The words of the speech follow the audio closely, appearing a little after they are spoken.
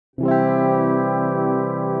Good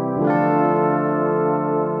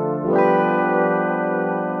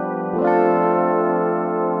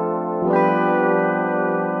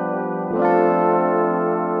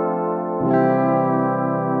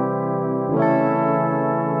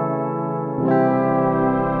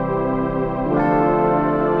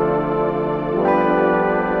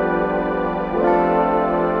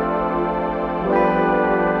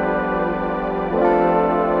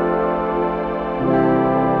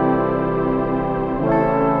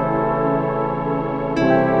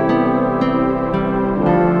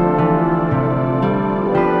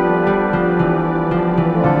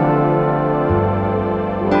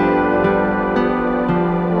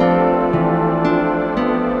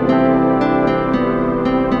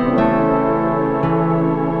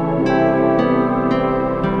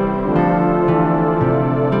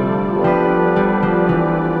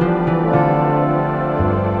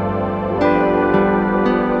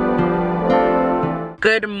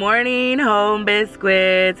morning, home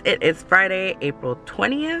biscuits. It is Friday, April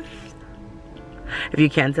 20th. If you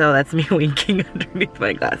can't tell, that's me winking underneath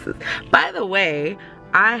my glasses. By the way,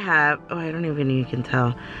 I have, oh, I don't even know you can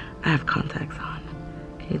tell. I have contacts on.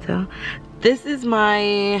 Can you tell? This is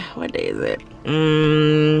my, what day is it?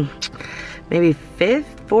 Maybe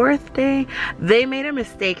fourth day. They made a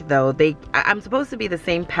mistake though. I'm supposed to be the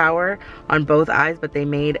same power on both eyes, but they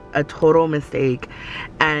made a total mistake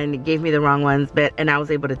and gave me the wrong ones. And I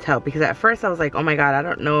was able to tell, because at first I was like, oh my god, I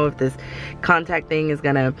don't know if this contact thing is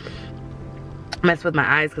gonna mess with my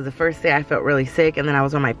eyes, because the first day I felt really sick and then I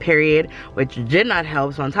was on my period, which did not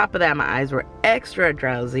help. So on top of that, my eyes were extra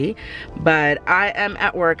drowsy. But I am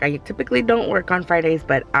at work. I typically don't work on Fridays,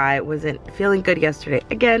 but I wasn't feeling good yesterday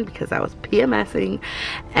again because I was PMSing,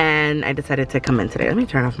 and I decided to come in today. Let me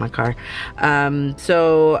turn off my car.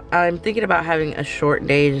 So I'm thinking about having a short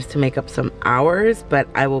day just to make up some hours, but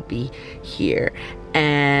I will be here.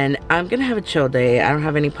 And I'm gonna have a chill day. I don't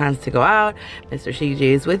have any plans to go out. Mr. CJ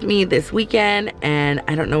is with me this weekend, and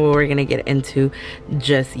I don't know what we're gonna get into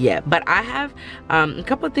just yet. But I have a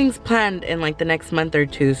couple of things planned in like the next month or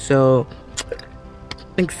two, so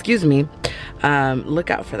excuse me, look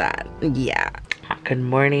out for that. Yeah. Good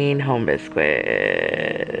morning, home biscuits.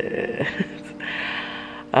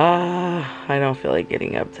 I don't feel like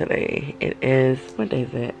getting up today. It is, what day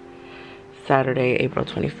is it? Saturday, April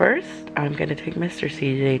 21st. I'm gonna take Mr.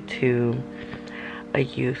 CJ to a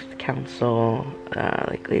youth council,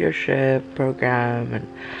 like leadership program and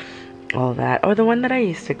all that. Or the one that I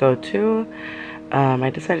used to go to. I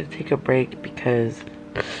decided to take a break because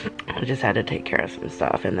I just had to take care of some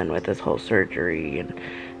stuff. And then with this whole surgery and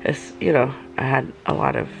it's, you know, I had a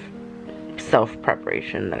lot of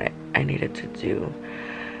self-preparation that I needed to do.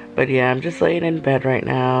 But yeah, I'm just laying in bed right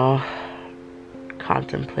now,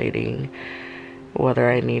 contemplating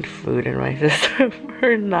whether I need food in my system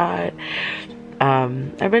or not.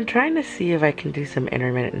 I've been trying to see if I can do some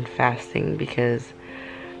intermittent fasting, because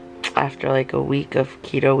after like a week of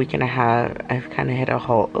keto, week and a half, I've kind of hit a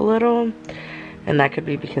halt a little, and that could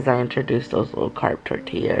be because I introduced those low carb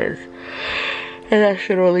tortillas, and that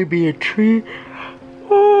should only be a treat.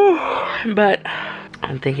 But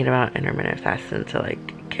I'm thinking about intermittent fasting to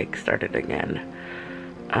like kick start it again.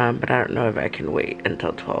 But I don't know if I can wait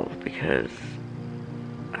until 12, because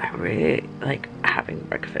I really like having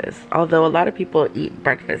breakfast. Although a lot of people eat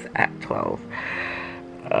breakfast at 12.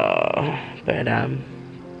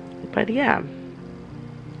 But yeah,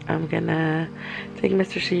 I'm gonna take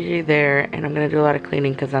Mr. CJ there, and I'm gonna do a lot of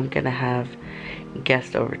cleaning because I'm gonna have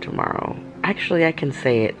guests over tomorrow. Actually, I can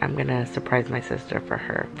say it. I'm gonna surprise my sister for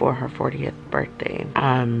her 40th birthday.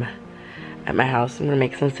 At my house. I'm gonna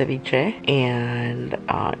make some ceviche, and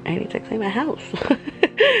I need to clean my house.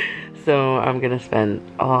 So I'm gonna spend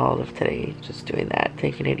all of today just doing that,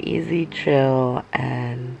 taking it easy, chill,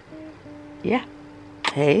 and yeah.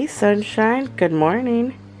 Hey sunshine, good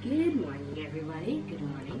morning. Good morning everybody, good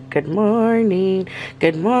morning. Good morning,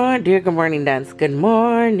 good morning, dear good morning dance. Good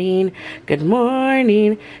morning, good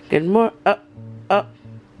morning, good morning. Oh.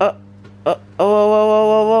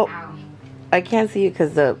 Ow. I can't see you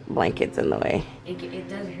because the blanket's in the way. It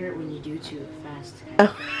does hurt when you do too fast.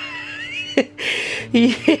 Oh.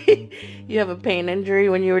 You have a pain injury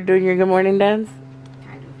when you were doing your good morning dance?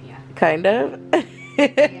 Kind of, yeah. Kind of? Yeah,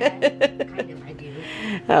 kind of, I do.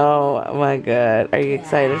 Oh my god. Are you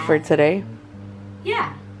excited for today?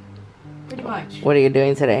 Yeah, pretty much. What are you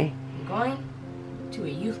doing today? I'm going to a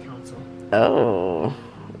youth council. Oh,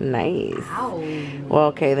 nice. Ow. Well,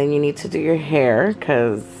 okay, then you need to do your hair,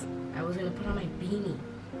 because I was going to put on my beanie.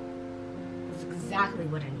 That's exactly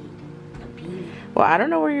what I need. A beanie. well, I don't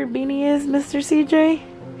know where your beanie is, Mr. CJ.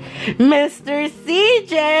 Mr.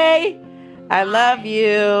 CJ, I love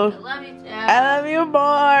you. I love you, I love you more.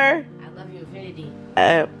 I love you, infinity.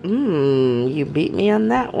 You beat me on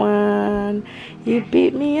that one. You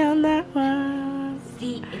beat me on that one.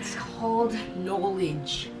 See, it's called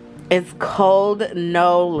knowledge. It's called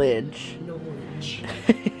knowledge. Knowledge.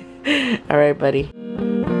 All right, buddy.